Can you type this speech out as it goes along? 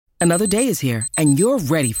Another day is here, and you're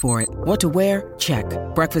ready for it. What to wear? Check.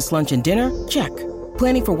 Breakfast, lunch, and dinner? Check.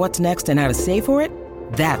 Planning for what's next and how to save for it?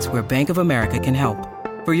 That's where Bank of America can help.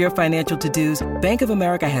 For your financial to-dos, Bank of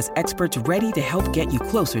America has experts ready to help get you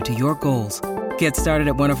closer to your goals. Get started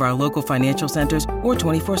at one of our local financial centers or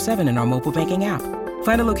 24/7 in our mobile banking app.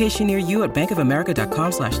 Find a location near you at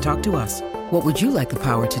bankofamerica.com/talktous. What would you like the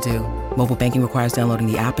power to do? Mobile banking requires downloading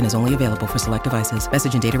the app and is only available for select devices.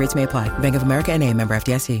 Message and data rates may apply. Bank of America N.A., member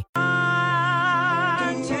FDIC.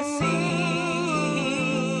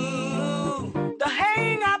 The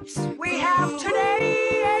hang-ups we have today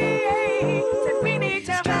that we need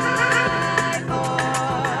to fight for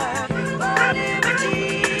liberty.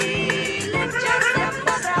 Let yourself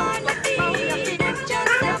us on your feet. Let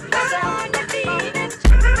yourself us on your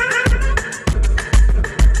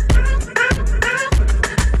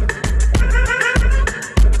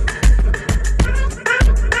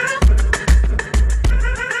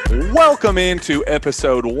Welcome into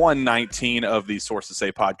episode 119 of the Sources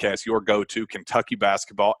Say podcast, your go-to Kentucky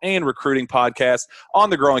basketball and recruiting podcast on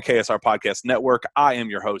the growing KSR Podcast Network. I am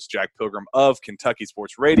your host, Jack Pilgrim of Kentucky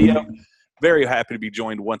Sports Radio. Very happy to be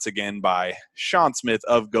joined once again by Sean Smith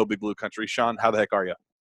of Go Big Blue Country. Sean, how the heck are you?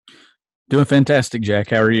 Doing fantastic, Jack.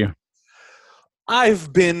 How are you?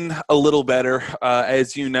 I've been a little better.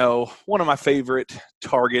 As you know, one of my favorite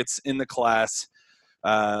targets in the class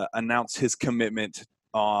announced his commitment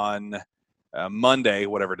on Monday,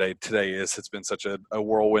 whatever day today is. It's been such a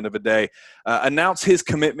whirlwind of a day. Announced his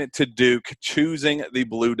commitment to Duke, choosing the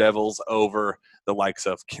Blue Devils over the likes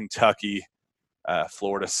of Kentucky,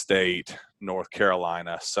 Florida State, North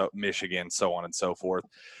Carolina, Michigan, so on and so forth.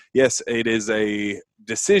 Yes, it is a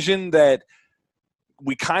decision that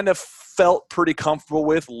we kind of felt pretty comfortable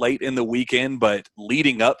with late in the weekend, but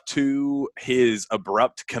leading up to his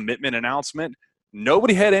abrupt commitment announcement,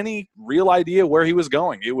 nobody had any real idea where he was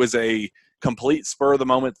going. It was a complete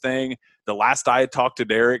spur-of-the-moment thing. The last I had talked to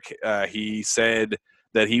Derek, he said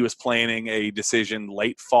that he was planning a decision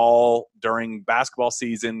late fall during basketball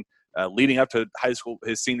season, leading up to high school,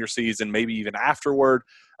 his senior season, maybe even afterward,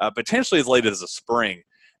 potentially as late as the spring.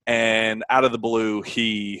 And out of the blue,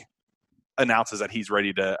 he announces that he's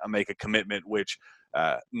ready to make a commitment, which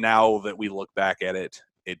now that we look back at it,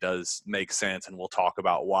 it does make sense, and we'll talk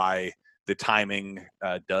about why the timing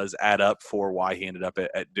does add up for why he ended up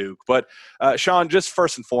at Duke. But Sean, just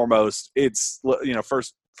first and foremost, it's,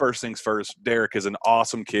 first things first. Derek is an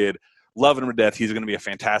awesome kid, loving him to death. He's going to be a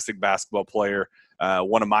fantastic basketball player.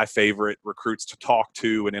 One of my favorite recruits to talk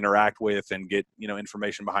to and interact with and get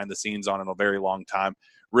information behind the scenes on in a very long time.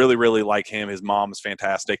 Really, really like him. His mom is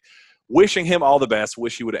fantastic. Wishing him all the best.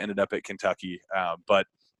 Wish he would have ended up at Kentucky. But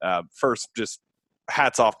first, just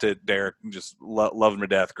hats off to Derek. Just love him to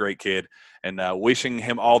death. Great kid. And wishing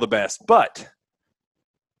him all the best. But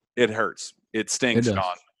it hurts. It stings,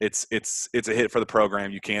 Sean. It's a hit for the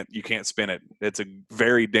program. You can't spin it. It's a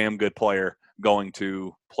very damn good player going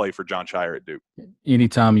to play for Jon Scheyer at Duke.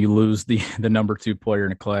 Anytime you lose the number 2 player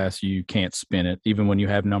in a class, you can't spin it. Even when you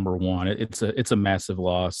have number 1, it's a massive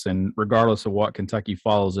loss. And regardless of what Kentucky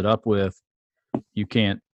follows it up with, you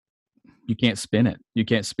can't spin it. You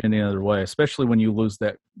can't spin it any other way, especially when you lose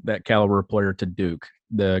that caliber player to Duke,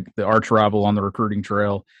 the arch rival on the recruiting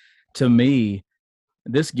trail. To me,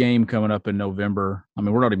 this game coming up in November, I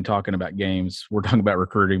mean, we're not even talking about games. We're talking about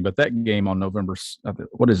recruiting, but that game on November,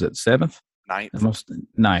 what is it, 7th? 9th.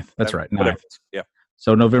 That's right, 9th. Yeah.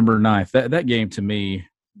 So November 9th, that game to me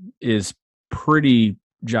is pretty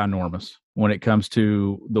ginormous when it comes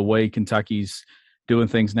to the way Kentucky's doing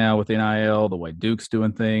things now with NIL, the way Duke's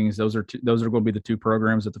doing things. Those are going to be the 2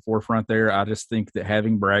 programs at the forefront there. I just think that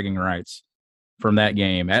having bragging rights from that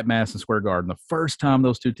game at Madison Square Garden, the first time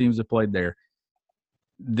those 2 teams have played there,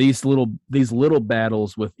 these little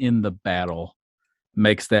battles within the battle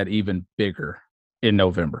makes that even bigger in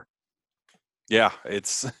November. Yeah,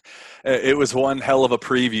 it was one hell of a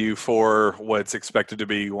preview for what's expected to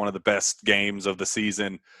be one of the best games of the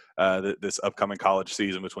season, this upcoming college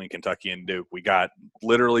season between Kentucky and Duke. We got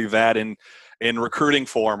literally that in recruiting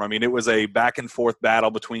form. I mean, it was a back and forth battle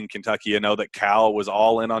between Kentucky. I know that Cal was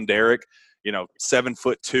all in on Derek.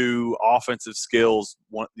 7'2", offensive skills,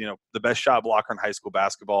 the best shot blocker in high school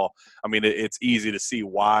basketball. I mean, it's easy to see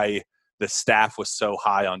why the staff was so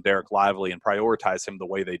high on Derek Lively and prioritized him the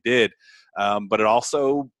way they did. But it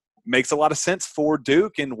also makes a lot of sense for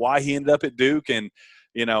Duke and why he ended up at Duke, and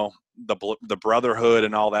the brotherhood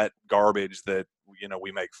and all that garbage that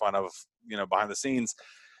we make fun of behind the scenes.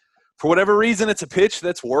 For whatever reason, it's a pitch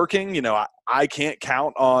that's working. I can't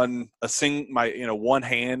count on one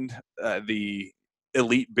hand the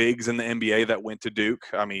elite bigs in the NBA that went to Duke.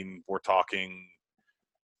 I mean, we're talking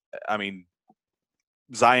I mean,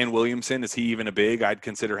 Zion Williamson, is he even a big? I'd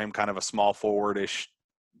consider him kind of a small forward-ish,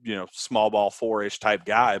 small ball four-ish type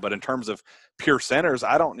guy. But in terms of pure centers,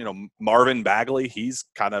 I don't, Marvin Bagley, he's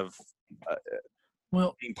kind of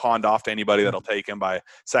being pawned off to anybody that'll take him by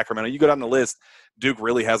Sacramento. You go down the list, Duke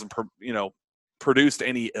really hasn't, produced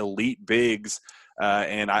any elite bigs.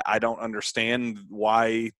 And I don't understand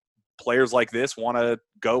why players like this want to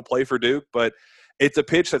go play for Duke, but it's a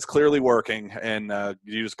pitch that's clearly working, and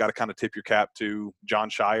you just got to kind of tip your cap to Jon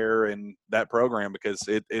Scheyer and that program, because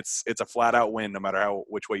it's a flat out win no matter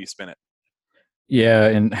which way you spin it. Yeah,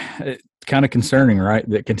 and it's kind of concerning, right,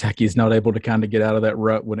 that Kentucky's not able to kind of get out of that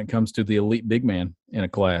rut when it comes to the elite big man in a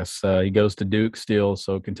class. He goes to Duke still,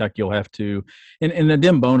 so Kentucky will have to – and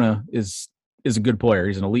Adem Bona is a good player.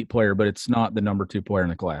 He's an elite player, but it's not the number 2 player in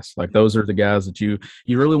the class. Like, those are the guys that you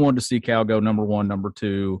really wanted to see Cal go number 1, number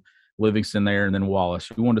 2, Livingston there, and then Wallace.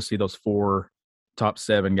 We wanted to see those 4 top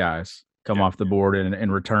 7 guys come off the board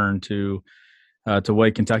and return to way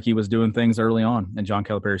Kentucky was doing things early on in John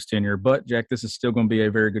Calipari's tenure. But, Jack, this is still going to be a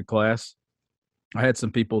very good class. I had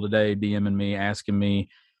some people today DMing me, asking me,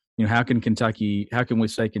 how can we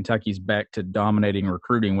say Kentucky's back to dominating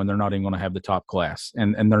recruiting when they're not even going to have the top class?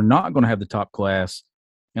 And they're not going to have the top class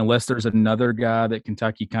unless there's another guy that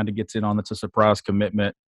Kentucky kind of gets in on that's a surprise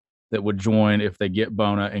commitment that would join if they get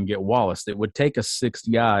Bona and get Wallace. It would take a 6th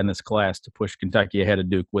guy in this class to push Kentucky ahead of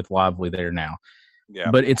Duke with Lively there now. Yeah.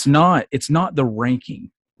 But it's not the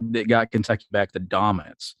ranking that got Kentucky back the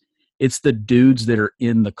dominance. It's the dudes that are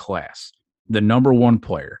in the class. The number 1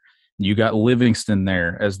 player. You got Livingston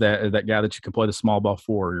there as that guy that you can play the small ball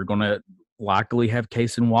for. You're going to likely have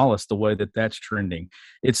Cason Wallace the way that's trending.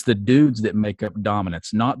 It's the dudes that make up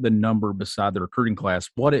dominance, not the number beside the recruiting class.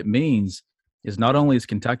 What it means is not only is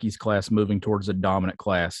Kentucky's class moving towards a dominant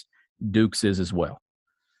class, Duke's is as well.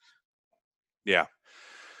 Yeah.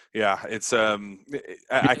 Yeah. It's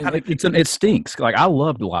it stinks. Like, I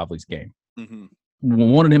loved Lively's game. Mm-hmm.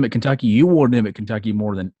 Wanted him at Kentucky. You wanted him at Kentucky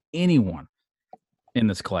more than anyone in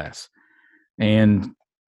this class. And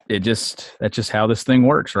that's just how this thing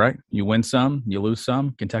works, right? You win some, you lose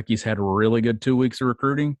some. Kentucky's had a really good 2 weeks of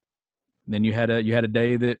recruiting. Then you had a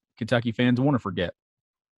day that Kentucky fans want to forget.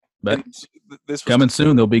 But this coming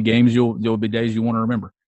soon, there'll be games there'll be days you want to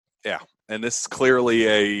remember. Yeah, and this is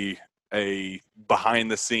clearly a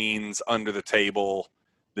behind the scenes, under the table.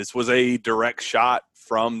 This was a direct shot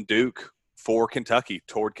from Duke for Kentucky,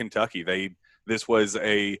 toward Kentucky.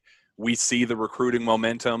 We see the recruiting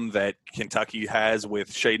momentum that Kentucky has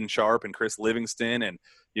with Shaden Sharp and Chris Livingston, and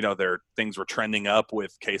things were trending up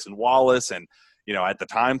with Cason Wallace, and at the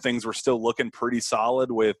time things were still looking pretty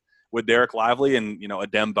solid with Derek Lively and,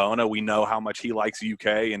 Adem Bona. We know how much he likes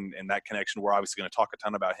UK and that connection. We're obviously going to talk a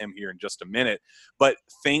ton about him here in just a minute. But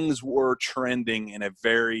things were trending in a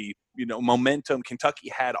very, momentum. Kentucky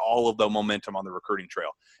had all of the momentum on the recruiting trail.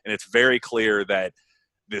 And it's very clear that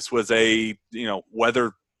this was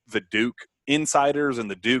whether the Duke insiders and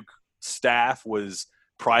the Duke staff was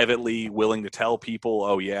privately willing to tell people,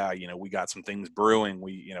 oh, yeah, we got some things brewing.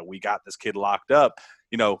 We got this kid locked up,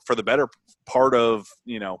 for the better part of,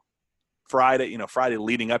 Friday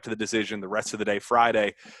leading up to the decision, the rest of the day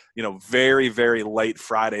Friday, very, very late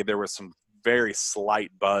Friday, there was some very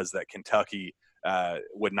slight buzz that Kentucky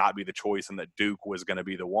would not be the choice and that Duke was going to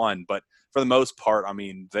be the one. But for the most part,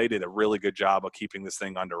 they did a really good job of keeping this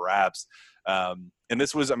thing under wraps. And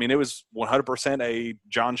this was, it was 100% a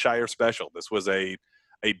Jon Scheyer special. This was a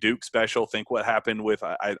Duke special. Think what happened with,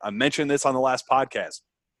 I mentioned this on the last podcast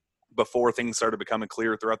before things started becoming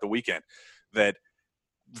clear throughout the weekend, that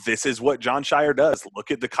this is what Jon Scheyer does. Look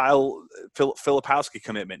at the Kyle Filipowski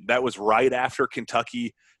commitment. That was right after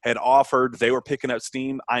Kentucky had offered. They were picking up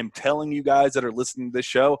steam. I'm telling you guys that are listening to this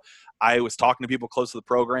show, I was talking to people close to the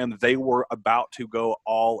program. They were about to go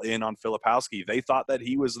all in on Filipowski. They thought that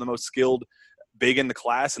he was the most skilled big in the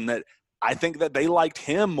class, and that I think that they liked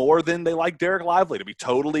him more than they liked Derek Lively, to be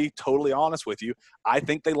totally, totally honest with you. I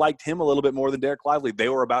think they liked him a little bit more than Derek Lively. They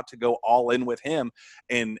were about to go all in with him,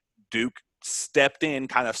 and Duke stepped in,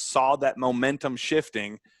 kind of saw that momentum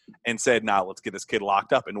shifting and said, nah, let's get this kid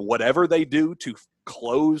locked up. And whatever they do to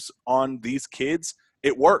close on these kids,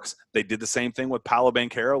 it works. They did the same thing with Paolo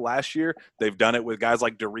Banchero last year. They've done it with guys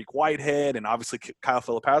like Dariq Whitehead and obviously Kyle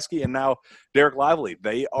Filipowski and now Derek Lively.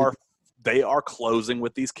 They are closing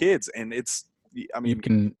with these kids. And it's, you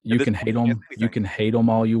can hate them. You can hate them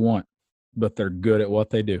all you want, but they're good at what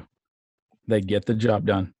they do. They get the job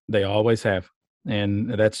done. They always have. And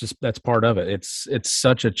that's part of it. It's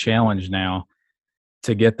such a challenge now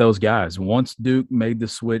to get those guys. Once Duke made the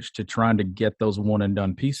switch to trying to get those one and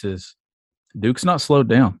done pieces, Duke's not slowed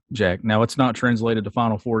down, Jack. Now, it's not translated to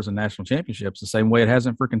Final Fours and national championships the same way it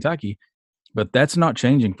hasn't for Kentucky, but that's not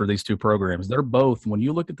changing for these two programs. They're both, when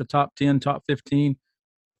you look at the top 10, top 15,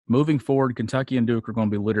 moving forward, Kentucky and Duke are going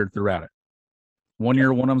to be littered throughout it. One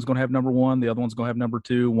year, one of them's going to have number one. The other one's going to have number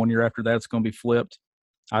two. 1 year after that, it's going to be flipped.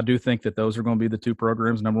 I do think that those are going to be the two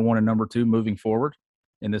programs, number one and number two, moving forward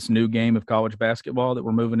in this new game of college basketball that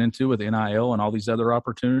we're moving into with NIL and all these other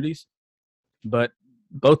opportunities. But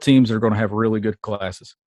both teams are going to have really good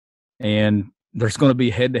classes. And there's going to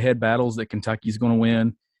be head-to-head battles that Kentucky's going to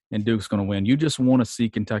win and Duke's going to win. You just want to see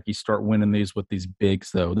Kentucky start winning these with these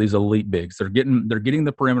bigs, though, these elite bigs. They're getting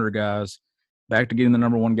the perimeter guys back to getting the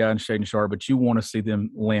number one guy in Shaedon Sharpe, but you want to see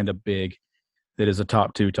them land a big that is a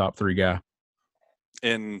top two, top three guy.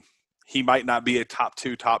 And he might not be a top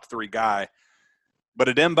two, top three guy, but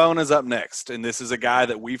Adem Bona is up next. And this is a guy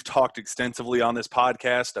that we've talked extensively on this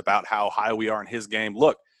podcast about how high we are in his game.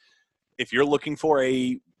 Look, if you're looking for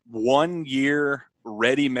a 1 year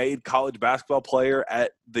ready-made college basketball player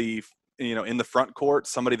at the, in the front court,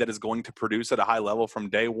 somebody that is going to produce at a high level from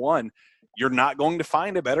day one, you're not going to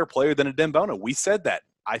find a better player than Adem Bona. We said that.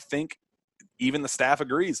 I think even the staff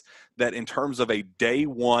agrees that in terms of a day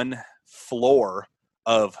one floor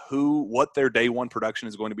of what their day one production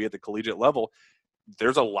is going to be at the collegiate level,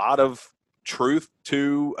 there's a lot of truth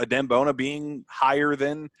to Adem Bona being higher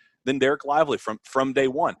than Derek Lively from day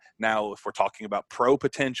one. Now, if we're talking about pro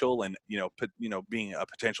potential and being a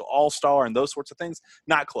potential all-star and those sorts of things,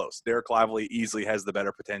 not close. Derek Lively easily has the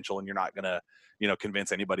better potential, and you're not going to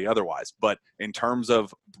convince anybody otherwise. But in terms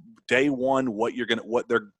of day one, what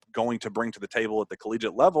they're going to bring to the table at the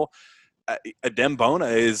collegiate level, Adem Bona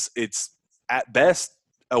it's at best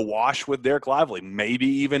a wash with Derek Lively, maybe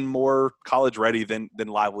even more college ready than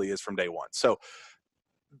Lively is from day one. So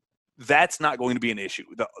that's not going to be an issue.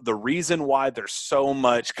 The reason why there's so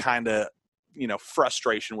much kind of,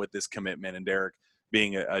 frustration with this commitment and Derek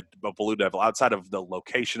being a Blue Devil outside of the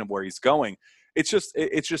location of where he's going, it's just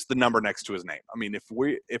the number next to his name. I mean, if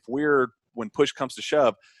we're when push comes to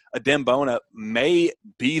shove, Adem Bona may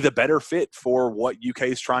be the better fit for what UK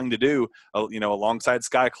is trying to do, alongside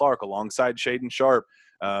Sky Clark, alongside Shaedon Sharpe.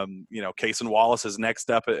 Cason Wallace is next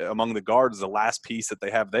up among the guards, the last piece that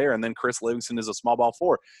they have there. And then Chris Livingston is a small ball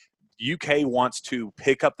four. UK wants to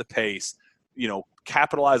pick up the pace,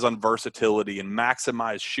 capitalize on versatility and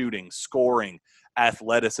maximize shooting, scoring,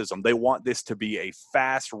 athleticism. They want this to be a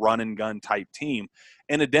fast run and gun type team.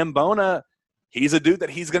 And Adem Bona, he's a dude that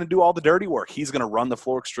he's going to do all the dirty work. He's going to run the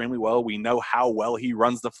floor extremely well. We know how well he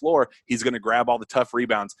runs the floor. He's going to grab all the tough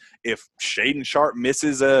rebounds. If Shaedon Sharpe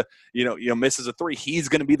misses a three, he's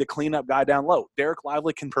going to be the cleanup guy down low. Derek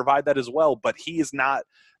Lively can provide that as well, but he is not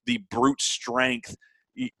the brute strength,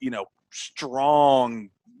 strong,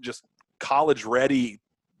 just college ready,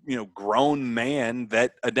 grown man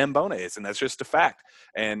that Adem Bona is. And that's just a fact.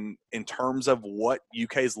 And in terms of what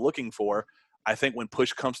UK is looking for, I think when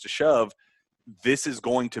push comes to shove, this is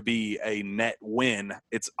going to be a net win.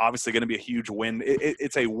 It's obviously going to be a huge win.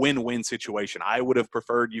 It's a win-win situation. I would have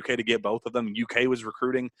preferred UK to get both of them. UK was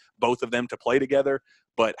recruiting both of them to play together,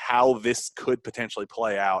 but how this could potentially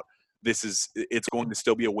play out, it's going to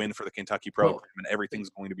still be a win for the Kentucky program, and everything's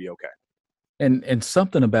going to be okay. And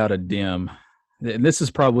something about Adem, and this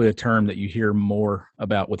is probably a term that you hear more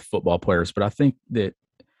about with football players, but I think that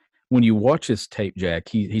when you watch his tape, Jack,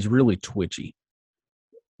 he's really twitchy.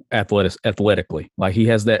 Athletically, like he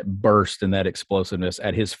has that burst and that explosiveness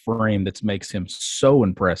at his frame that makes him so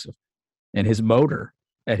impressive, and his motor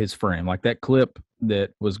at his frame, like that clip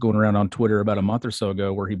that was going around on Twitter about a month or so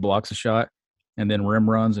ago where he blocks a shot and then rim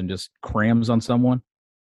runs and just crams on someone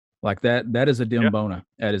like that is Adem Bona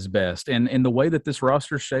at his best. And in the way that this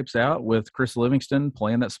roster shapes out with Chris Livingston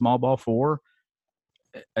playing that small ball four,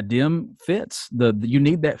 Adem fits. You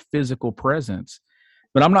need that physical presence.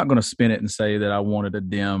 But I'm not going to spin it and say that I wanted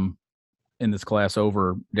Adem in this class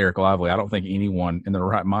over Derek Lively. I don't think anyone in their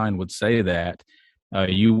right mind would say that.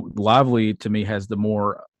 Lively, to me, has the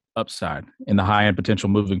more upside in the high-end potential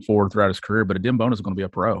moving forward throughout his career, but Adem Bona is going to be a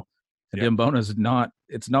pro. Adem Bona is not –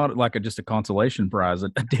 it's not like just a consolation prize.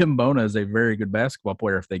 Adem Bona is a very good basketball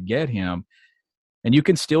player if they get him. And you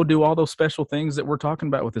can still do all those special things that we're talking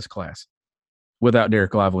about with this class without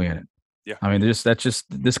Derek Lively in it. Yeah. I mean,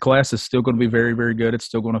 this class is still going to be very, very good. It's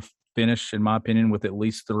still going to finish, in my opinion, with at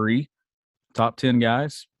least 3 top 10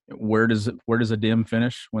 guys. Where does Adem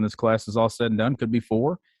finish when this class is all said and done? Could be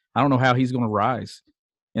 4. I don't know how he's going to rise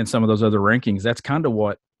in some of those other rankings. That's kind of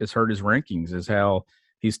what has hurt his rankings, is how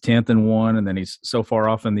he's 10th in one and then he's so far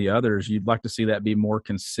off in the others. You'd like to see that be more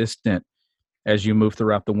consistent as you move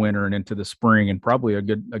throughout the winter and into the spring, and probably a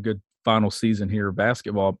good final season here of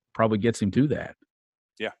basketball probably gets him to that.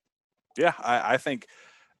 Yeah, I think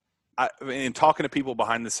in talking to people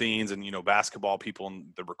behind the scenes and, basketball people in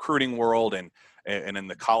the recruiting world and in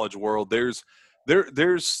the college world, there's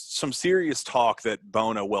some serious talk that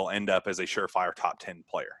Bona will end up as a surefire top 10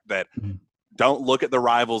 player. That don't look at the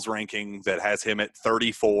rivals ranking that has him at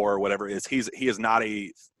 34 or whatever it is. He is not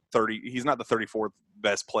he's not the 34th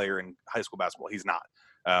best player in high school basketball. He's not.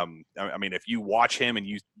 I mean, if you watch him and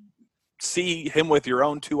you see him with your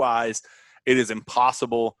own two eyes, it is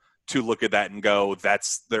impossible to look at that and go,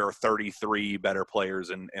 there are 33 better players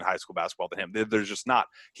in high school basketball than him. There's just not.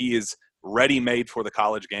 He is ready-made for the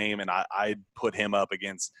college game, and I'd put him up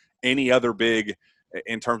against any other big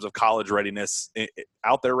in terms of college readiness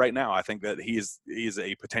out there right now. I think that he is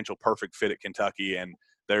a potential perfect fit at Kentucky, and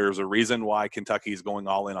there's a reason why Kentucky is going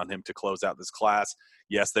all in on him to close out this class.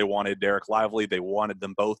 Yes, they wanted Derek Lively. They wanted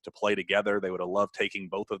them both to play together. They would have loved taking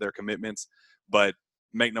both of their commitments, but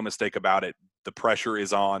make no mistake about it, the pressure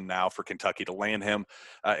is on now for Kentucky to land him.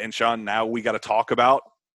 And Sean, now we got to talk about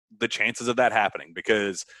the chances of that happening,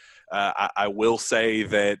 because I will say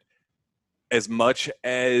that as much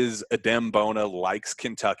as Adem Bona likes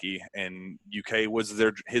Kentucky, and UK was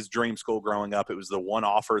his dream school growing up, it was the one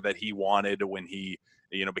offer that he wanted when he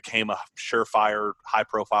became a surefire,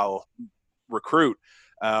 high-profile recruit.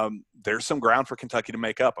 There's some ground for Kentucky to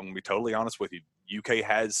make up. I'm going to be totally honest with you. UK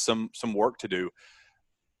has some work to do.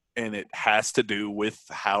 And it has to do with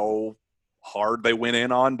how hard they went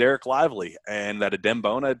in on Derek Lively, and that Adem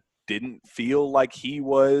Bona didn't feel like he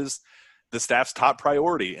was the staff's top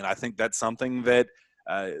priority. And I think that's something that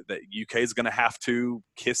that UK is going to have to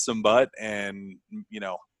kiss some butt and,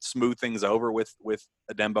 smooth things over with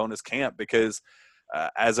Adem Bona's camp, because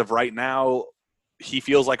as of right now, he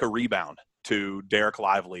feels like a rebound to Derek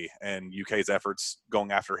Lively and UK's efforts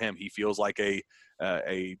going after him. He feels like a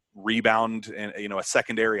rebound and a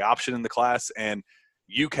secondary option in the class, and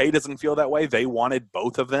UK doesn't feel that way. They wanted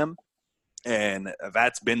both of them, and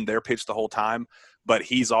that's been their pitch the whole time. But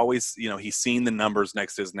he's always, he's seen the numbers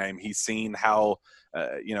next to his name. He's seen how,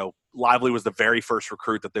 Lively was the very first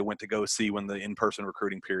recruit that they went to go see when the in-person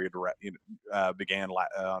recruiting period began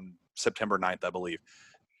on September 9th, I believe.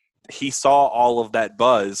 He saw all of that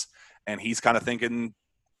buzz, and he's kind of thinking,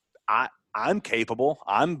 I'm capable.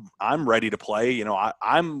 I'm ready to play.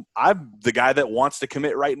 I'm the guy that wants to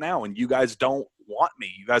commit right now, and you guys don't want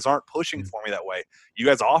me. You guys aren't pushing for me that way. You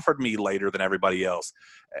guys offered me later than everybody else.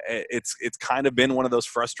 It's kind of been one of those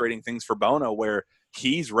frustrating things for Bona, where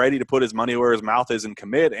he's ready to put his money where his mouth is and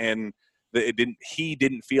commit, and he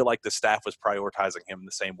didn't feel like the staff was prioritizing him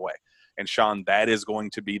the same way. And Sean, that is going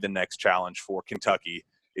to be the next challenge for Kentucky,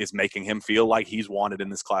 is making him feel like he's wanted in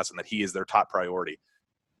this class and that he is their top priority.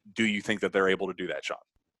 Do you think that they're able to do that, Sean?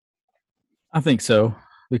 I think so,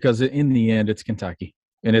 because in the end, it's Kentucky,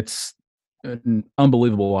 and it's an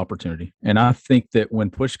unbelievable opportunity. And I think that when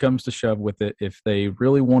push comes to shove with it, if they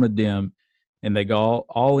really want Adem and they go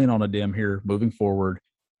all in on Adem here moving forward,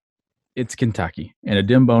 it's Kentucky. And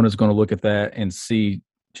Adem Bona is going to look at that and see,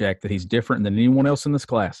 Jack, that he's different than anyone else in this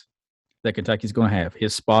class that Kentucky's going to have.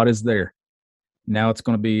 His spot is there. Now it's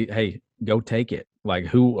going to be, hey, go take it.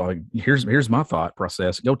 Here's my thought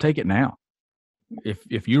process. Go take it now.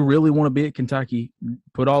 If you really want to be at Kentucky,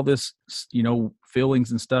 put all this,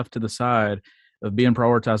 feelings and stuff to the side of being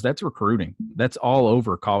prioritized. That's recruiting. That's all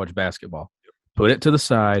over college basketball. Put it to the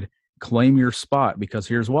side, claim your spot, because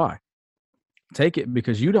here's why. Take it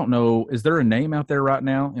because you don't know, is there a name out there right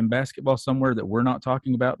now in basketball somewhere that we're not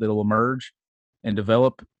talking about that'll emerge and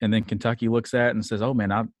develop, and then Kentucky looks at and says, oh,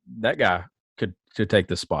 man, that guy could take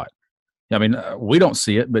this spot. I mean, we don't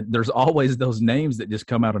see it, but there's always those names that just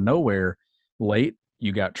come out of nowhere late.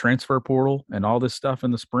 You got transfer portal and all this stuff in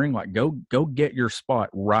the spring. Like, go get your spot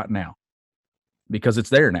right now, because it's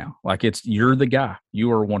there now. Like, you're the guy.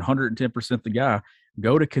 You are 110% the guy.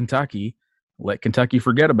 Go to Kentucky. Let Kentucky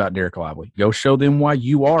forget about Derek Lively. Go show them why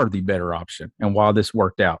you are the better option and why this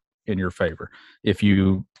worked out in your favor. If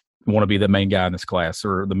you want to be the main guy in this class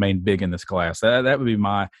or the main big in this class, that would be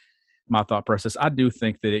my thought process. I do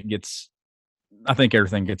think that I think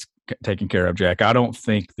everything gets taken care of, Jack. I don't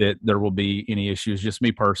think that there will be any issues. Just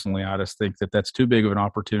me personally, I just think that that's too big of an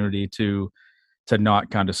opportunity to not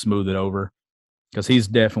kind of smooth it over, because he's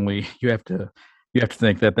definitely, you have to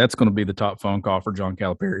think that that's going to be the top phone call for John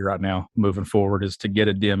Calipari right now moving forward, is to get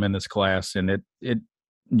Adem in this class. And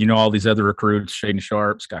all these other recruits, Shaden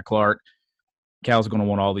Sharp, Scott Clark, Cal's going to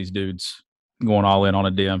want all these dudes going all in on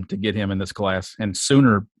Adem to get him in this class. And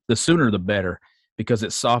the sooner the better, because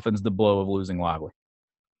it softens the blow of losing Lively.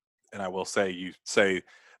 And I will say, you say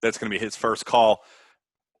that's going to be his first call.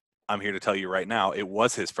 I'm here to tell you right now, it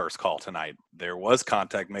was his first call tonight. There was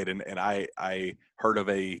contact made, and I heard of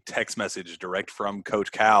a text message direct from Coach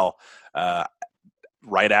Cal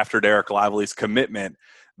right after Derek Lively's commitment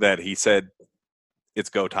that he said, it's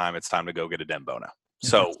go time. It's time to go get a Dembona.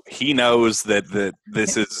 So he knows that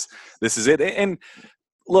this is it. And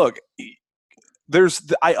look,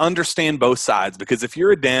 I understand both sides, because if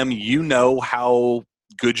you're a Dem, you know how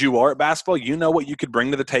good you are at basketball. You know what you could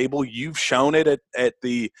bring to the table. You've shown it at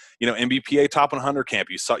the NBPA Top 100 camp.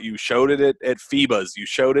 You showed it at FIBA's. You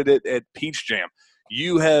showed it at Peach Jam.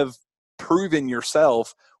 You have proven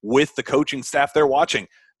yourself with the coaching staff they're watching.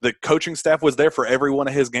 The coaching staff was there for every one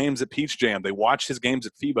of his games at Peach Jam. They watched his games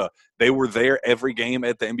at FIBA. They were there every game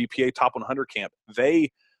at the NBPA Top 100 camp.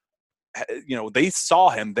 They saw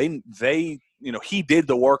him. He did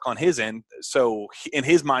the work on his end. So in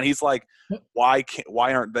his mind, he's like, why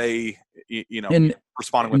aren't they,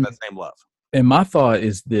 responding with that same love? And my thought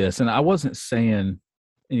is this, and I wasn't saying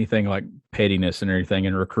anything like pettiness and everything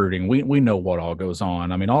in recruiting. We know what all goes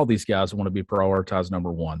on. I mean, all these guys want to be prioritized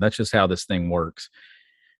number one. That's just how this thing works.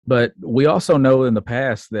 But we also know in the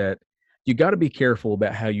past that you got to be careful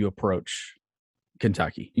about how you approach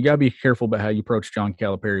Kentucky. You got to be careful about how you approach John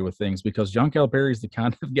Calipari with things, because John Calipari is the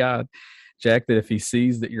kind of guy, Jack, that if he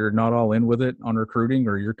sees that you're not all in with it on recruiting,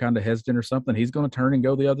 or you're kind of hesitant or something, he's going to turn and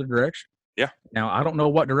go the other direction. Yeah. Now, I don't know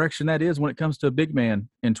what direction that is when it comes to a big man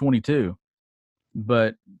in 22,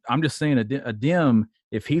 but I'm just saying a Dem,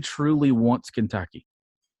 if he truly wants Kentucky,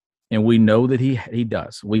 and we know that he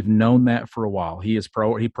does. We've known that for a while. He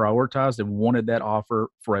prioritized and wanted that offer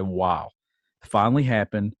for a while. Finally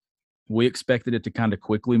happened. We expected it to kind of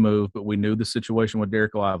quickly move, but we knew the situation with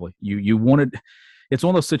Derek Lively. You wanted – it's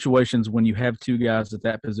one of those situations when you have two guys at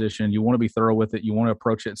that position, you want to be thorough with it. You want to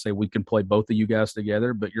approach it and say, we can play both of you guys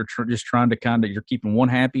together, but you're just trying to you're keeping one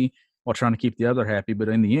happy while trying to keep the other happy. But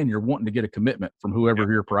in the end, you're wanting to get a commitment from whoever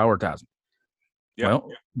you're prioritizing. Yeah. Well,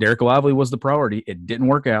 Derek Lively was the priority. It didn't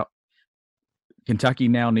work out. Kentucky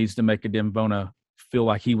now needs to make a Dembona feel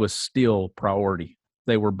like he was still priority.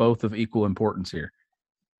 They were both of equal importance here.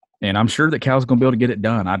 And I'm sure that Cal's going to be able to get it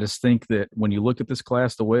done. I just think that when you look at this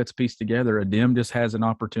class, the way it's pieced together, a Dem just has an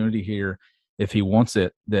opportunity here, if he wants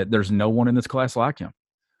it, that there's no one in this class like him.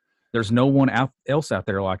 There's no one else out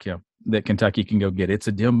there like him that Kentucky can go get. It's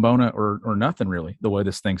a Dembona or nothing, really, the way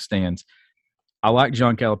this thing stands. I like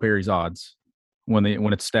John Calipari's odds when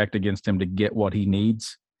it's stacked against him to get what he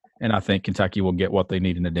needs. And I think Kentucky will get what they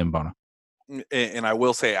need in a Dembona. And I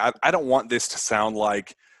will say, I don't want this to sound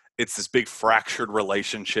like it's this big fractured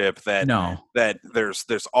relationship that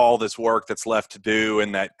there's all this work that's left to do,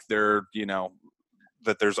 and that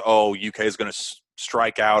UK is going to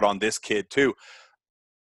strike out on this kid too.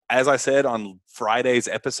 As I said on Friday's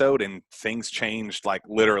episode, and things changed like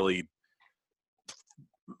literally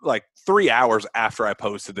like 3 hours after I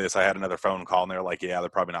posted this, I had another phone call, and they're like, yeah, they're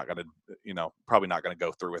probably not going to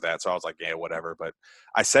go through with that. So I was like, yeah, whatever. But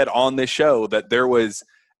I said on this show that there was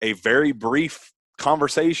a very brief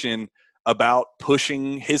conversation about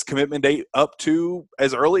pushing his commitment date up to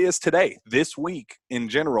as early as today, this week in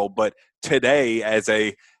general, but today as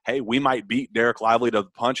hey, we might beat Derek Lively to the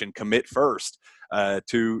punch and commit first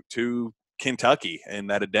to Kentucky, and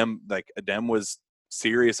that a Dem was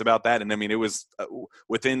serious about that. And I mean, it was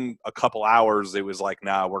within a couple hours, it was like,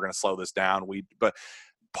 nah, we're going to slow this down. But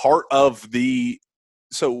part of we're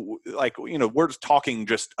just talking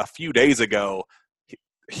just a few days ago,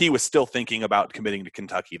 he was still thinking about committing to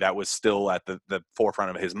Kentucky. That was still at the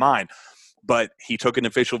forefront of his mind. But he took an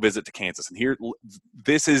official visit to Kansas. And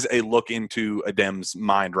this is a look into a Dem's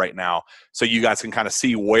mind right now, so you guys can kind of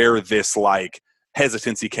see where this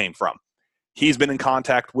hesitancy came from. He's been in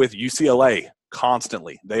contact with UCLA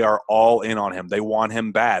constantly. They are all in on him. They want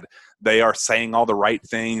him bad. They are saying all the right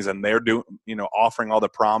things, and they're offering all the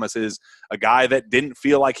promises. A guy that didn't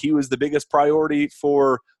feel like he was the biggest priority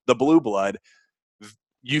for the blue blood,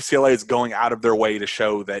 UCLA is going out of their way to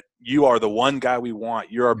show that you are the one guy we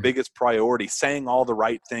want. You're our biggest priority, saying all the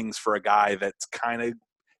right things for a guy that's kind of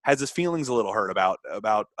has his feelings a little hurt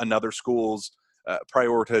about another school's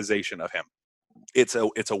prioritization of him. It's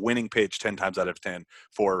a winning pitch 10 times out of 10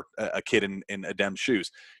 for a kid in Adem's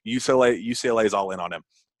shoes. UCLA is all in on him.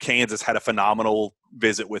 Kansas had a phenomenal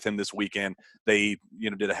visit with him this weekend. They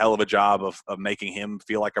did a hell of a job of making him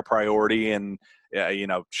feel like a priority, and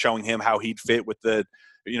showing him how he'd fit with the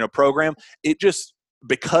program. It just,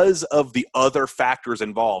 because of the other factors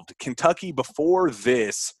involved, Kentucky before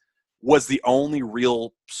this was the only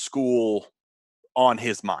real school on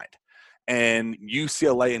his mind. And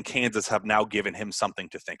UCLA and Kansas have now given him something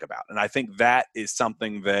to think about. And I think that is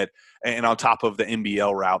something that, and on top of the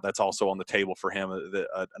NBL route, that's also on the table for him,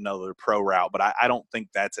 another pro route. But I don't think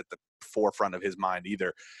that's at the forefront of his mind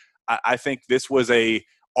either. I think this was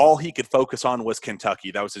all he could focus on was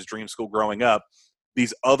Kentucky. That was his dream school growing up.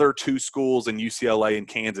 These other two schools in UCLA and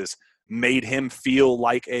Kansas made him feel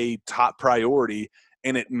like a top priority,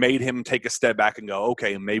 and it made him take a step back and go,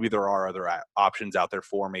 okay, maybe there are other options out there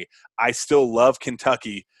for me. I still love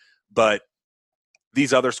Kentucky, but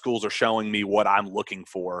these other schools are showing me what I'm looking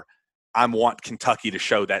for. I want Kentucky to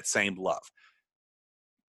show that same love.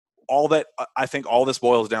 I think all this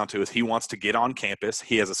boils down to is he wants to get on campus.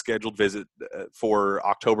 He has a scheduled visit for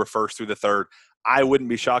October 1st through the 3rd. I wouldn't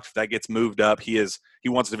be shocked if that gets moved up. He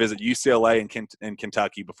wants to visit UCLA and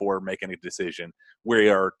Kentucky before making a decision. We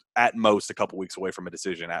are at most a couple weeks away from a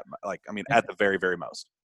decision at the very, very most.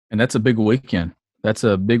 And that's a big weekend. That's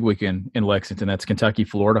a big weekend in Lexington. That's Kentucky,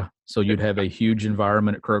 Florida. So you'd have a huge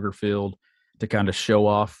environment at Kroger Field to kind of show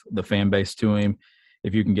off the fan base to him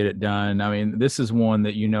if you can get it done. I mean, this is one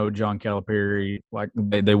that, John Calipari, like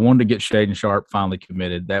they wanted to get Shaedon Sharpe finally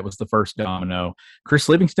committed. That was the first domino. Chris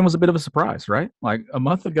Livingston was a bit of a surprise, right? Like a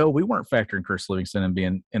month ago, we weren't factoring Chris Livingston and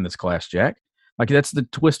being in this class, Jack. Like that's the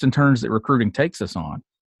twists and turns that recruiting takes us on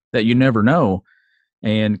that you never know.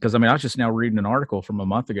 And because, I was just now reading an article from a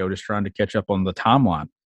month ago, just trying to catch up on the timeline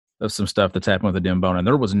of some stuff that's happened with the Adem Bona. And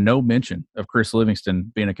there was no mention of Chris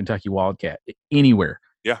Livingston being a Kentucky Wildcat anywhere.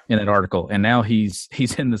 Yeah, in that article, and now he's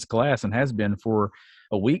in this class and has been for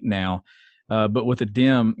a week now. But with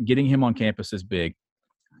Adem, getting him on campus is big.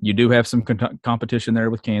 You do have some competition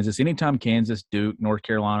there with Kansas. Anytime Kansas, Duke, North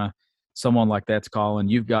Carolina, someone like that's calling,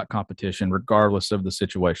 you've got competition regardless of the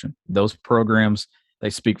situation. Those programs,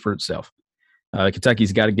 they speak for itself.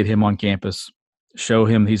 Kentucky's got to get him on campus, show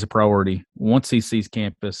him he's a priority. Once he sees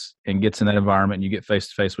campus and gets in that environment, and you get face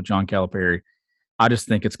to face with John Calipari, I just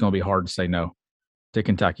think it's going to be hard to say no to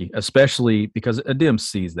Kentucky, especially because Adem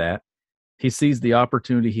sees that. He sees the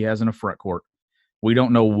opportunity he has in a front court. We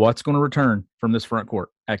don't know what's going to return from this front court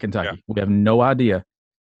at Kentucky. Yeah. We have no idea,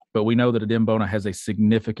 but we know that Adem Bona has a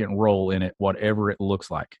significant role in it, whatever it looks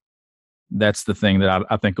like. That's the thing that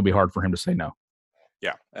I think will be hard for him to say no.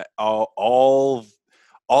 Yeah. All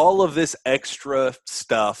of this extra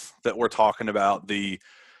stuff that we're talking about, the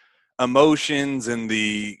emotions and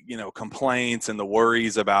the complaints and the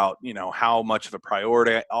worries about how much of a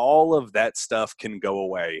priority, all of that stuff can go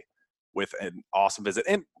away with an awesome visit.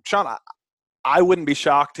 And Sean, I wouldn't be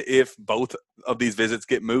shocked if both of these visits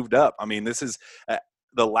get moved up. I mean, this is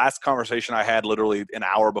the last conversation I had literally an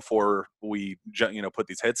hour before we put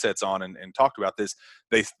these headsets on and talked about this.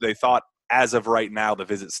 They thought as of right now the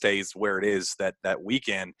visit stays where it is that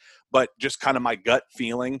weekend, but just kind of my gut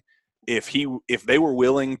feeling, if they were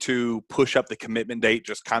willing to push up the commitment date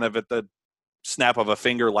just kind of at the snap of a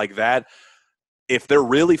finger like that, if they're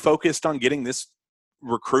really focused on getting this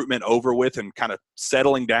recruitment over with and kind of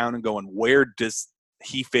settling down and going, where does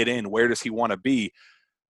he fit in? Where does he want to be?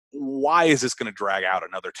 Why is this going to drag out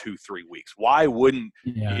another 2-3 weeks? Why wouldn't,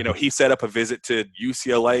 he set up a visit to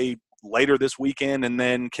UCLA later this weekend and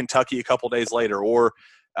then Kentucky a couple days later? Or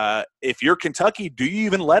if you're Kentucky, do you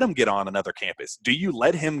even let him get on another campus? Do you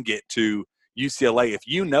let him get to UCLA? If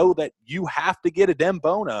you know that you have to get Adem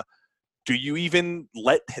Bona, do you even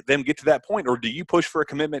let them get to that point? Or do you push for a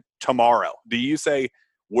commitment tomorrow? Do you say,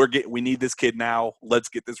 we need this kid now, let's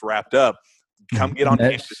get this wrapped up, come get on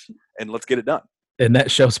campus and let's get it done? And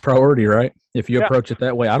that shows priority, right? If you approach it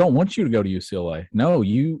that way, I don't want you to go to UCLA. No,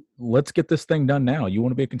 let's get this thing done now. You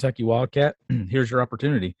want to be a Kentucky Wildcat? Here's your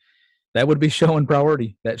opportunity. That would be showing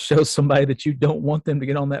priority. That shows somebody that you don't want them to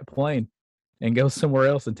get on that plane and go somewhere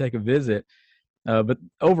else and take a visit. But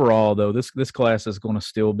overall, though, this class is going to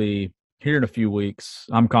still be here in a few weeks.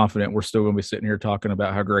 I'm confident we're still going to be sitting here talking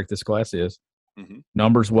about how great this class is,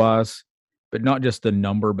 numbers-wise, but not just the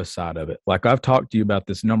number beside of it. Like I've talked to you about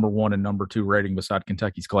this number 1 and number 2 rating beside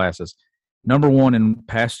Kentucky's classes. Number 1 in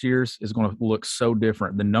past years is going to look so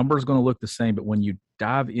different. The number is going to look the same, but when you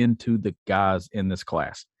dive into the guys in this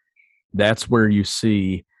class, that's where you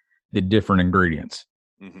see the different ingredients.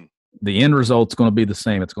 The end result's going to be the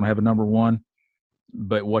same. It's going to have a number 1,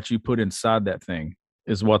 but what you put inside that thing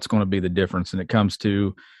is what's going to be the difference. And it comes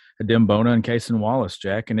to Adem Bona and Cason Wallace,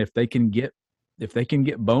 Jack. And if they can get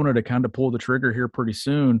Bona to kind of pull the trigger here pretty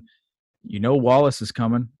soon, Wallace is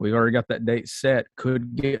coming. We've already got that date set.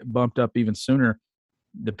 Could get bumped up even sooner,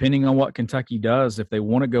 depending on what Kentucky does. If they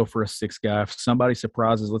want to go for a 6th guy, if somebody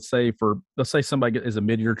surprises, let's say somebody is a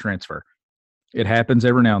mid-year transfer. It happens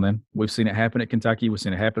every now and then. We've seen it happen at Kentucky. We've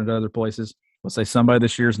seen it happen at other places. Let's say somebody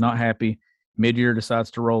this year is not happy. Mid-year decides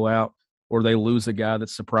to roll out. or they lose a guy that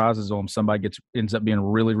surprises them. Somebody ends up being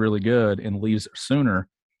really, really good and leaves sooner.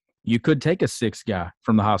 You could take a sixth guy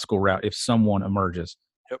from the high school route if someone emerges.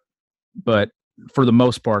 Yep. But for the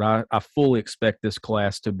most part, I fully expect this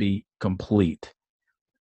class to be complete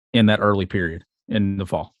in that early period in the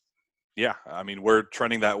fall. Yeah, I mean, we're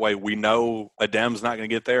trending that way. We know Adem's not going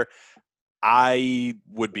to get there. Kaysen's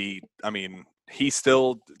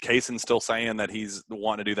still saying that he's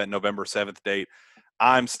wanting to do that November 7th date.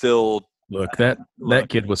 I'm still Look, that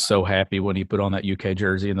kid was so happy when he put on that UK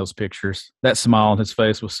jersey in those pictures. That smile on his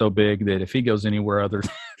face was so big that if he goes anywhere other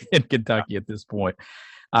than Kentucky at this point,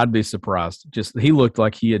 I'd be surprised. Just he looked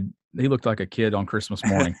like a kid on Christmas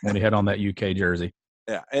morning when he had on that UK jersey.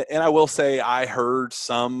 Yeah, and I will say I heard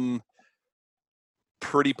some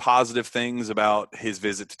pretty positive things about his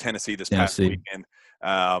visit to Tennessee this past weekend.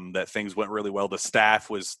 That things went really well. The staff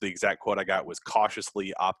was, the exact quote I got was,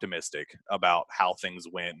 cautiously optimistic about how things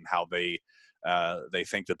went and how they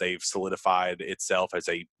think that they've solidified itself as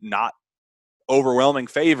a not overwhelming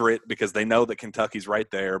favorite because they know that Kentucky's right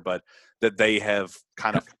there, but that they have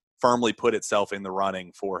kind of firmly put itself in the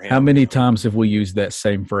running for him. How many times have we used that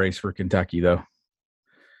same phrase for Kentucky, though,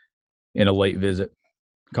 in a late visit?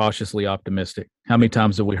 Cautiously optimistic. How many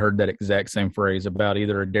times have we heard that exact same phrase about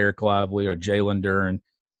either a Derek Lively or Jalen Duren?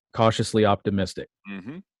 Cautiously optimistic.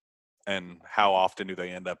 Mm-hmm. And how often do they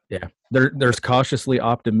end up? Yeah, there's cautiously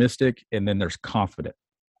optimistic, and then there's confident.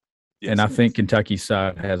 Yes. And I think Kentucky's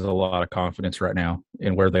side has a lot of confidence right now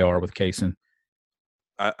in where they are with Kaysen.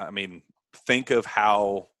 I mean, think of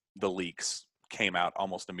how the leaks came out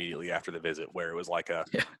almost immediately after the visit, where it was like a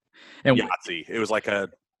Yahtzee. It was like a.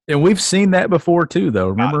 And we've seen that before too, though.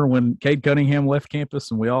 Remember when Cade Cunningham left campus,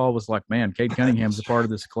 and we all was like, "Man, Cade Cunningham's a part of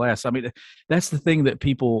this class." I mean, that's the thing that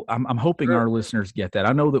people. I'm hoping our listeners get that.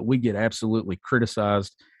 I know that we get absolutely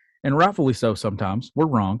criticized, and rightfully so. Sometimes we're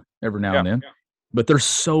wrong every now and then, but there's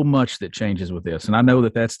so much that changes with this, and I know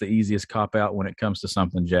that that's the easiest cop out when it comes to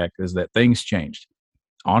something, Jack, is that things changed.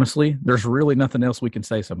 Honestly, there's really nothing else we can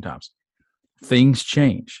say. Sometimes things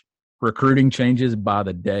change. Recruiting changes by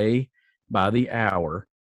the day, by the hour.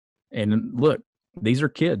 And look, these are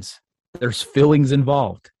kids. There's feelings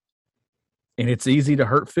involved. And it's easy to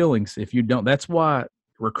hurt feelings if you don't. That's why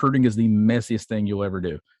recruiting is the messiest thing you'll ever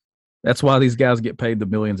do. That's why these guys get paid the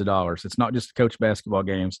millions of dollars. It's not just to coach basketball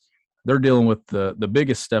games. They're dealing with the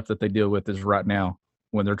biggest stuff that they deal with is right now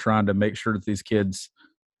when they're trying to make sure that these kids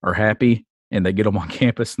are happy and they get them on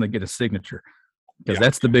campus and they get a signature. Because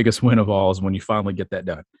that's the biggest win of all is when you finally get that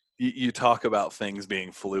done. You talk about things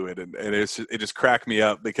being fluid, and it just cracked me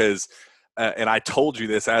up because, and I told you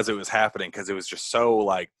this as it was happening because it was just so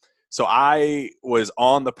like. So I was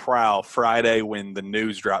on the prowl Friday when the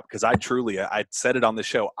news dropped because I said it on the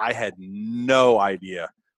show. I had no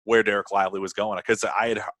idea where Derek Lively was going because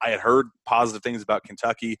I had heard positive things about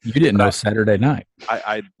Kentucky. You didn't know Saturday night.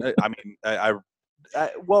 I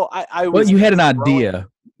was. Well, you had an idea,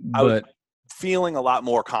 but I was feeling a lot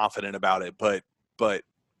more confident about it, but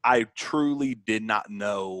I truly did not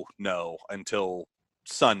know until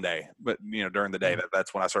Sunday, but during the day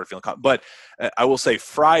that's when I started feeling confident. But I will say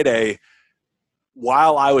Friday,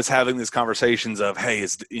 while I was having these conversations of, hey,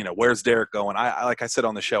 where's Derek going? I like I said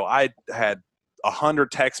on the show, I had 100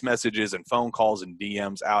 text messages and phone calls and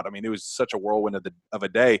DMs out. I mean, it was such a whirlwind of a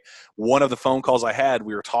day. One of the phone calls I had,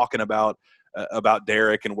 we were talking about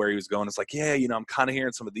Derek and where he was going. It's like, I'm kind of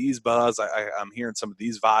hearing some of these buzz. I'm hearing some of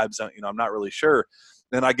these vibes. I'm not really sure.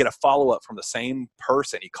 Then I get a follow-up from the same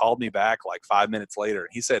person. He called me back like 5 minutes later, and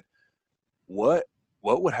he said, what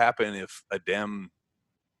would happen if Adem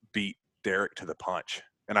beat Derek to the punch?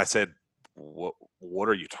 And I said, what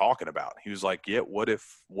are you talking about? He was like, what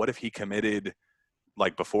if he committed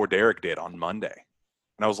like before Derek did on Monday?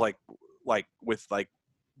 And I was like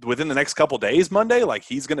within the next couple days, Monday, like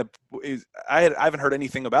I haven't heard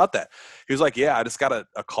anything about that. He was like, I just got a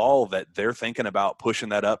call that they're thinking about pushing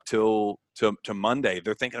that up to Monday.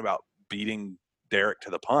 They're thinking about beating Derek to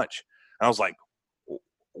the punch. And I was like,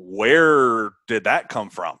 where did that come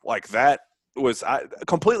from? Like that was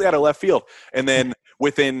completely out of left field. And then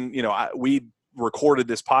within, we recorded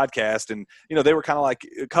this podcast and, they were kind of like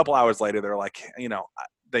a couple hours later, they're like,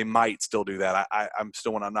 they might still do that. I'm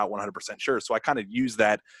not 100% sure. So I kind of use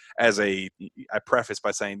that as I preface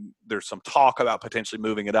by saying there's some talk about potentially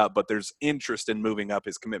moving it up, but there's interest in moving up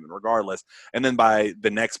his commitment regardless. And then by the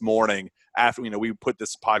next morning after, we put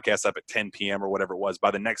this podcast up at 10 p.m. or whatever it was,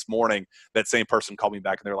 by the next morning, that same person called me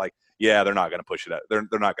back and they're like, they're not going to push it up. They're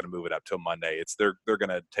not going to move it up till Monday. They're going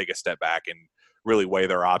to take a step back and really weigh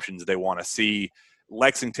their options. They want to see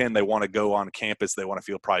Lexington, they want to go on campus, they want to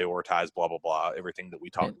feel prioritized, blah, blah, blah, everything that we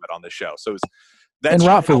talked about on this show. So That's And just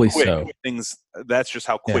how rightfully quick so. That's just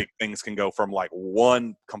how quick things can go from like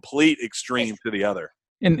one complete extreme to the other.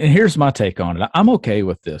 And here's my take on it. I'm okay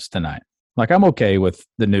with this tonight. Like, I'm okay with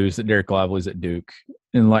the news that Derek Lively's at Duke.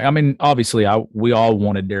 And, like, I mean, obviously, we all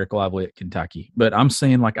wanted Derek Lively at Kentucky. But I'm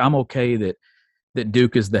saying, like, I'm okay that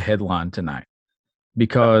Duke is the headline tonight.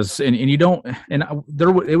 Because, and you don't – and it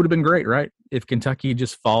would have been great, right, if Kentucky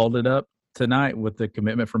just followed it up tonight with the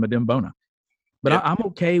commitment from Adem Bona. But I'm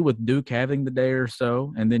okay with Duke having the day or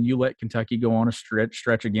so, and then you let Kentucky go on a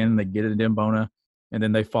stretch again, and they get it in Bona, and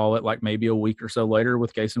then they follow it like maybe a week or so later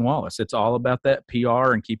with Cason Wallace. It's all about that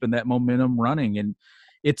PR and keeping that momentum running, and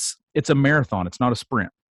it's a marathon. It's not a sprint.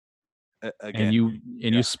 Again,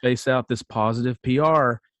 and you space out this positive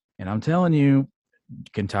PR, and I'm telling you,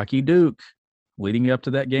 Kentucky Duke, leading up to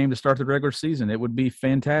that game to start the regular season, it would be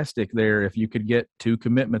fantastic there if you could get 2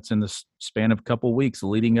 commitments in the span of a couple of weeks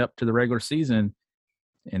leading up to the regular season,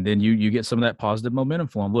 and then you get some of that positive momentum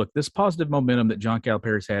flowing. Look, this positive momentum that John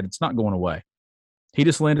Calipari's had, it's not going away. He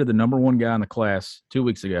just landed the number 1 guy in the class 2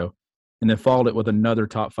 weeks ago, and then followed it with another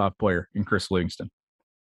top 5 player in Chris Livingston.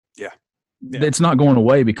 Yeah. It's not going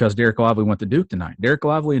away because Derek Lively went to Duke tonight. Derek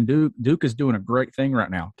Lively and Duke is doing a great thing right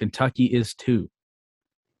now. Kentucky is too.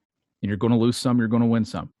 And you're going to lose some, you're going to win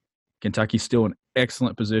some. Kentucky's still in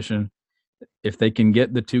excellent position. If they can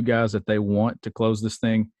get the 2 guys that they want to close this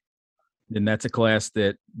thing, then that's a class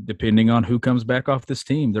that, depending on who comes back off this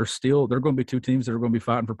team, they're going to be 2 teams that are going to be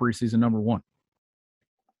fighting for preseason number 1.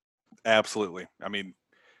 Absolutely. I mean,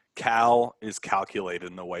 Cal is calculated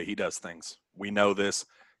in the way he does things. We know this.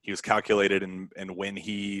 He was calculated, and when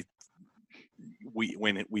we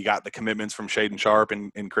got the commitments from Shaden Sharp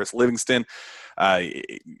and Chris Livingston,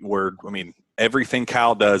 everything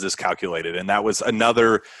Cal does is calculated, and that was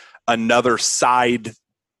another side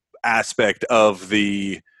aspect of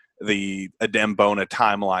the Adem Bona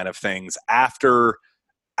timeline of things. After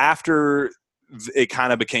it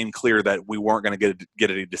kind of became clear that we weren't going to get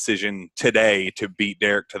a decision today to beat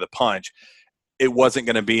Derek to the punch, it wasn't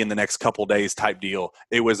going to be in the next couple days type deal.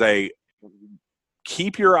 It was a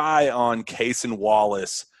keep your eye on Cason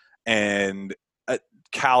Wallace and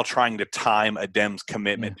Cal trying to time Adem's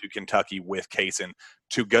commitment to Kentucky with Cason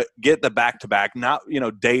to get the back-to-back, not,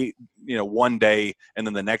 one day and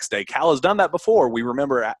then the next day. Cal has done that before. We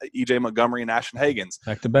remember E.J. Montgomery and Ashton Hagans.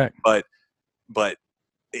 Back-to-back. But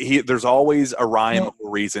there's always a rhyme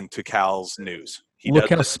or reason to Cal's news. Look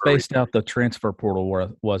how spaced out the transfer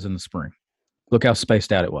portal was in the spring. Look how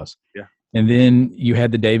spaced out it was. Yeah. And then you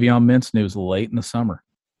had the Davion Mintz news late in the summer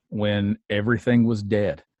when everything was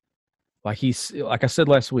dead. Like I said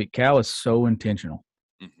last week, Cal is so intentional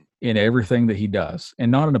in everything that he does,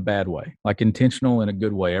 and not in a bad way, like intentional in a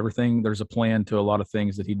good way. There's a plan to a lot of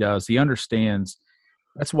things that he does. He understands.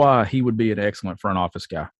 That's why he would be an excellent front office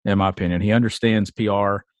guy, in my opinion. He understands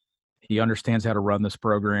PR. He understands how to run this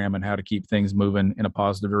program and how to keep things moving in a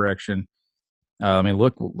positive direction.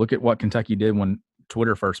 Look at what Kentucky did when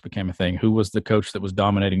Twitter first became a thing. Who was the coach that was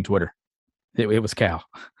dominating Twitter? It was Cal.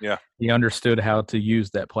 Yeah. He understood how to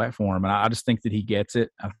use that platform, and I just think that he gets it.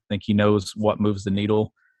 I think he knows what moves the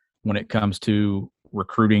needle when it comes to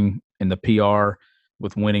recruiting and the PR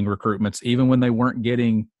with winning recruitments. Even when they weren't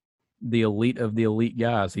getting the elite of the elite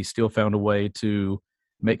guys, he still found a way to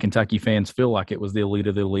make Kentucky fans feel like it was the elite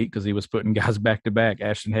of the elite because he was putting guys back-to-back.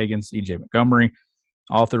 Ashton Hagans, E.J. Montgomery.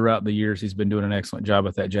 All throughout the years, he's been doing an excellent job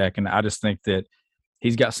with that, Jack. And I just think that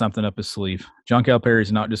he's got something up his sleeve. John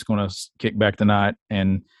Calipari's not just going to kick back tonight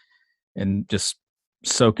and just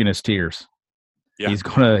soak in his tears. Yeah. He's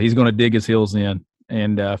gonna dig his heels in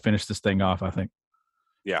and finish this thing off, I think.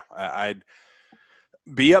 Yeah, I'd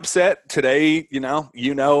be upset today. You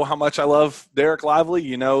know how much I love Derek Lively.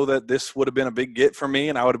 You know that this would have been a big get for me,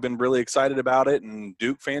 and I would have been really excited about it. And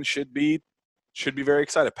Duke fans should be very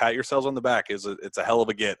excited. Pat yourselves on the back. It's a hell of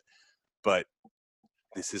a get, but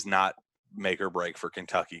this is not make or break for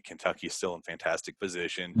Kentucky. Kentucky is still in fantastic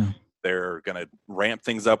position. Mm. They're going to ramp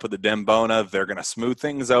things up with the Adem Bona. They're going to smooth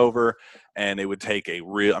things over, and it would take I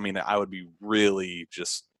would be really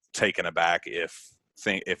just taken aback if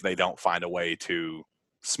they don't find a way to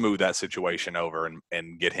smooth that situation over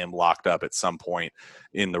and get him locked up at some point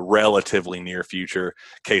in the relatively near future.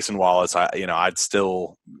 Cason Wallace, I'd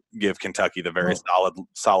still give Kentucky the very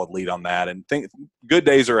solid lead on that, and think good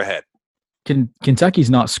days are ahead. Kentucky's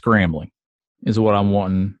not scrambling is what I'm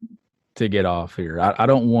wanting to get off here. I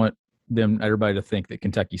don't want everybody to think that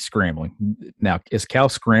Kentucky's scrambling. Now, has Cal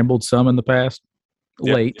scrambled some in the past?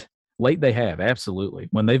 Yep. Late they have, absolutely.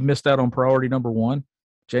 When they've missed out on priority number 1,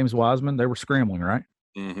 James Wiseman, they were scrambling, right?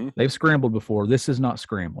 Mm-hmm. They've scrambled before. This is not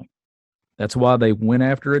scrambling. That's why they went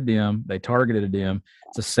after a dim. They targeted a dim.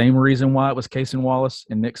 It's the same reason why it was Cason Wallace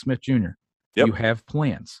and Nick Smith Jr. Yep. You have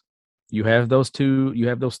plans. You have those two. You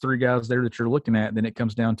have those three guys there that you're looking at. Then it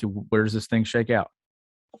comes down to where does this thing shake out?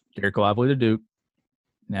 Derek Lively to Duke.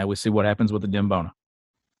 Now we see what happens with the dim Bona.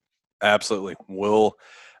 Absolutely. We'll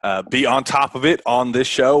be on top of it on this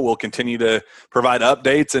show. We'll continue to provide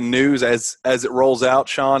updates and news as it rolls out.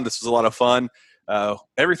 Sean, this was a lot of fun.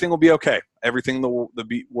 Everything will be okay. Everything in the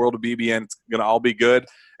world of BBN, it's going to all be good,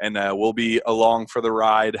 and we'll be along for the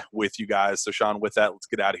ride with you guys. So, Sean, with that, let's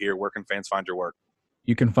get out of here. Where can fans find your work?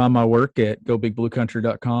 You can find my work at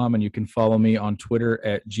gobigbluecountry.com, and you can follow me on Twitter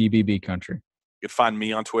at GBBCountry. You can find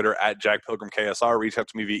me on Twitter at Jack Pilgrim KSR. Reach out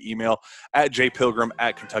to me via email at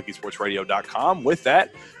jpilgrim@KentuckySportsRadio.com. With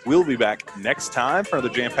that, we'll be back next time for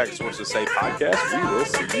another Jam Packed Sources Say podcast. We will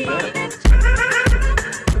see you then.